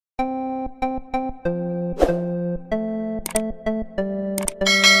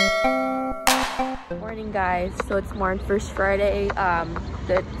guys, so it's Martin's first Friday.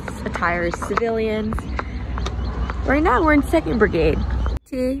 The attire is civilians. Right now we're in 2nd Brigade.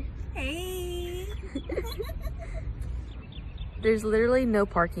 T. Hey. There's literally no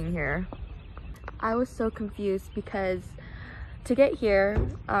parking here. I was so confused because to get here,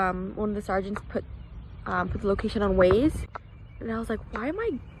 one of the sergeants put the location on Waze, and I was like, why am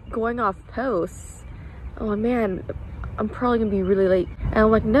I going off posts? Oh man, I'm probably gonna be really late. And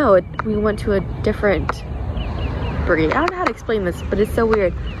I'm like, no, we went to a different brigade. I don't know how to explain this, but it's so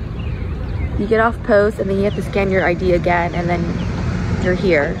weird. You get off post and then you have to scan your ID again, and then you're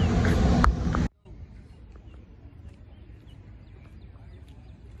here.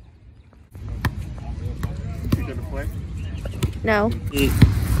 No. What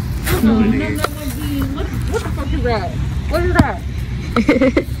the fuck is that? What is that?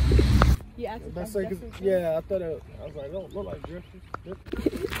 Yeah, I thought it. I was like, don't look like drifters.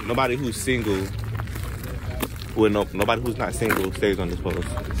 Nobody who's single, well, nobody who's not single stays on this post.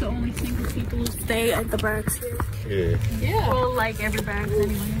 So only single people stay at the barracks here? Yeah. Yeah. Well, like every barracks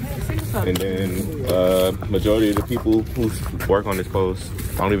anyway. And then majority of the people who work on this post,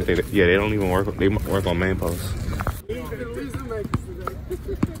 I don't even think that, yeah, they don't even work. They work on main posts. Well,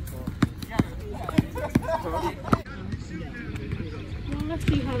 let's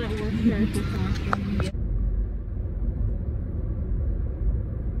see how that works here.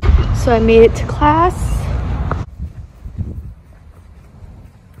 So I made it to class.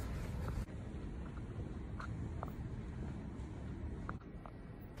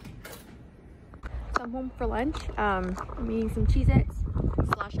 So I'm home for lunch. I'm eating some Cheez-Its,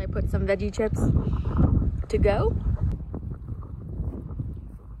 / I put some veggie chips to go.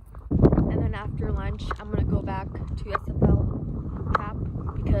 And then after lunch, I'm gonna go back to SFL CAP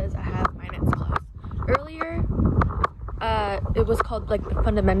because I have finance class. Earlier, it was called like the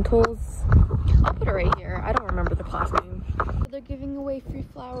fundamentals. I'll put it right here. I don't remember the class name. They're giving away free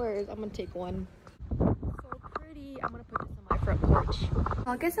flowers. I'm gonna take one. So pretty. I'm gonna put this on my front porch.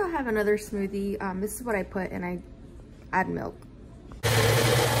 Well, I guess I'll have another smoothie. This is what I put, and I add milk.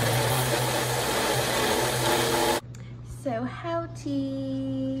 So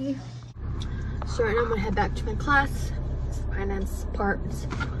healthy. So right now I'm gonna head back to my class. It's the finance part.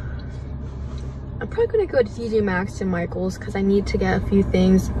 I'm probably gonna go to TJ Maxx and Michael's because I need to get a few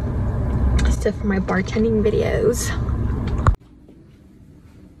things, stuff for my bartending videos.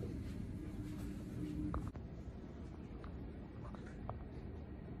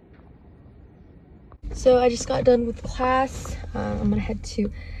 So I just got done with class. I'm gonna head to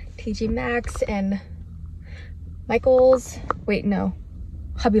TJ Maxx and Michael's. Wait, no,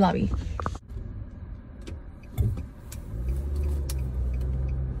 Hobby Lobby.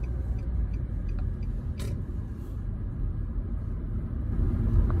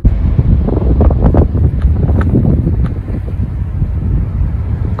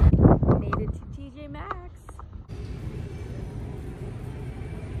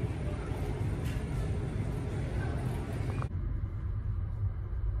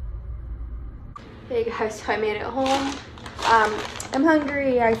 Hey guys, so I made it home. I'm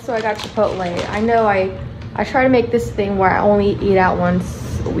hungry, so I got Chipotle. I know I try to make this thing where I only eat out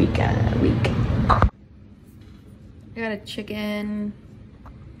once a week. I got a chicken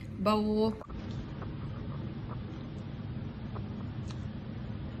bowl.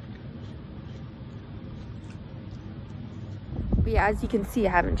 But yeah, as you can see,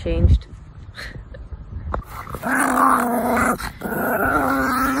 I haven't changed.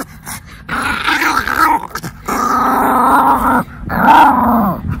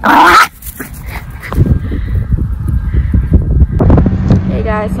 Hey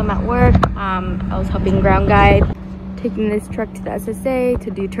guys, so I'm at work. I was helping ground guide, taking this truck to the SSA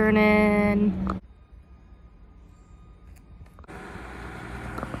to do turn-in.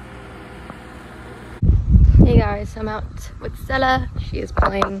 Hey guys, I'm out with Stella. She is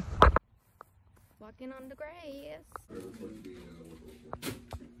playing walking on the grass.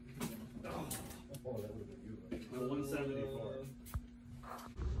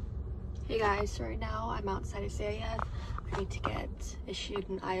 Hey guys, so right now I'm outside of Sayed. I need to get issued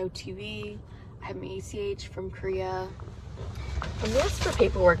an IOTV. I have my ACH from Korea. And this for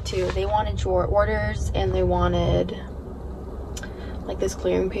paperwork too. They wanted your orders and they wanted like this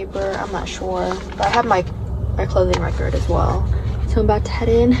clearing paper. I'm not sure, but I have my clothing record as well. So I'm about to head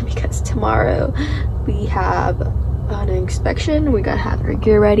in because tomorrow we have an inspection. We gotta have our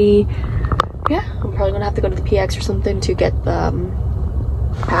gear ready. Yeah, I'm probably gonna have to go to the PX or something to get the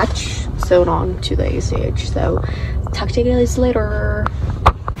patch sewn on to the ACH. So talk to you guys later.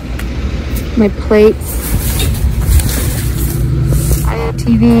 My plates,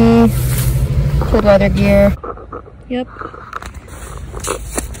 IOTV, Cold weather gear. Yep.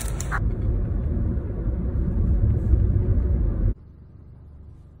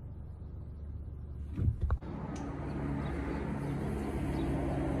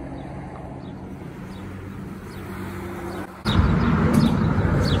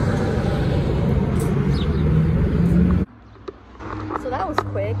 So that was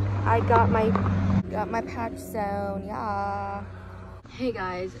quick. I got my patch sewn, yeah. Hey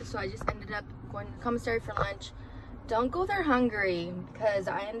guys, so I just ended up going to the commissary for lunch. Don't go there hungry because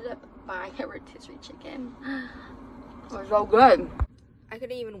I ended up buying a rotisserie chicken. It was so good. I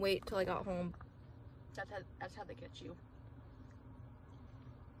couldn't even wait till I got home. That's how they get you.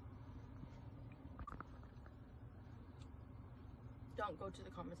 Don't go to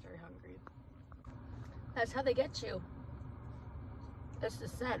the commissary hungry. That's how they get you. It's the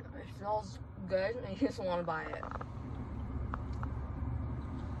scent. It smells good and you just want to buy it.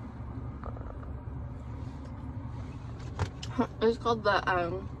 It's called the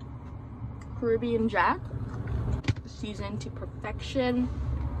Caribbean Jack. Seasoned to perfection.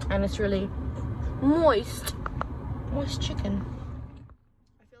 And it's really moist. Moist chicken.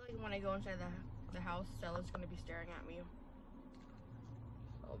 I feel like when I go inside the house, Stella's going to be staring at me.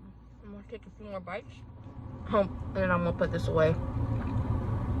 So I'm going to take a few more bites. And then I'm going to put this away.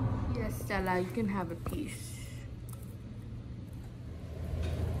 Yes, Stella, you can have a piece.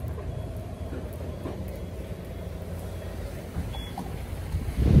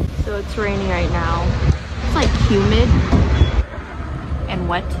 So it's raining right now. It's like humid and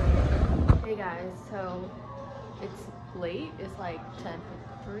wet. Hey guys, so it's late. It's like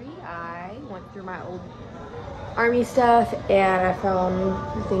 10:53. I went through my old army stuff and I found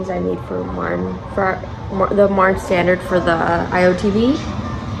the things I need for the Marn standard for the IOTV.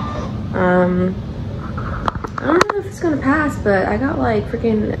 I don't know if it's gonna pass, but I got like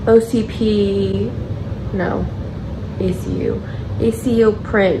freaking ACU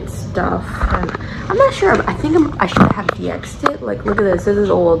print stuff. And I'm not sure. I think I should have DX'd it. Like, look at this. This is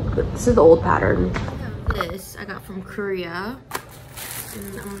old. This is the old pattern. I have this I got from Korea,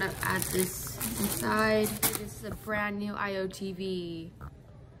 and I'm gonna add this inside. This is a brand new IOTV.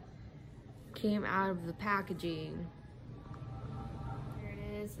 Came out of the packaging.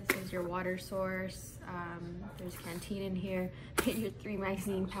 This is your water source. There's a canteen in here. Your 3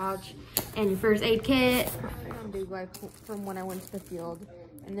 magazine pouch and your first aid kit. From Big Life from when I went to the field,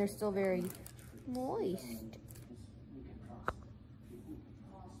 and they're still very moist.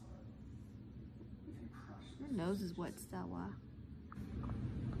 Your nose is wet, Stella.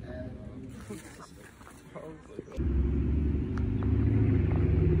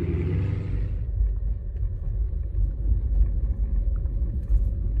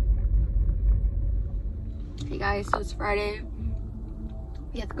 Hey guys, so it's Friday.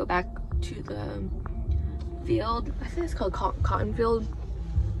 We have to go back to the field. I think it's called Cotton Field.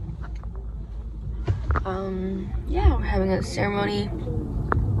 Yeah, we're having a ceremony.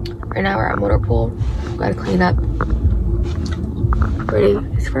 Right now we're at motor pool. Gotta clean up. Ready?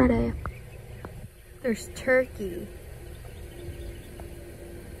 It's Friday. There's turkey.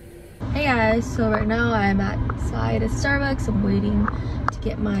 Hey guys, so right now I'm outside at Starbucks. I'm waiting to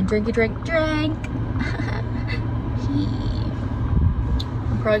get my drinky drink.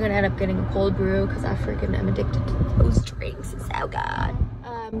 I'm probably gonna end up getting a cold brew because I freaking am addicted to those drinks. It's so good.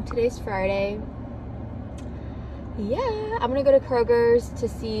 Today's Friday. Yeah, I'm gonna go to Kroger's to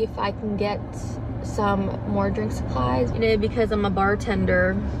see if I can get some more drink supplies. You know, because I'm a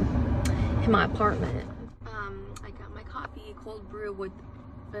bartender in my apartment. I got my coffee, cold brew with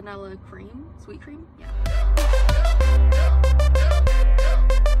vanilla cream, sweet cream. Yeah.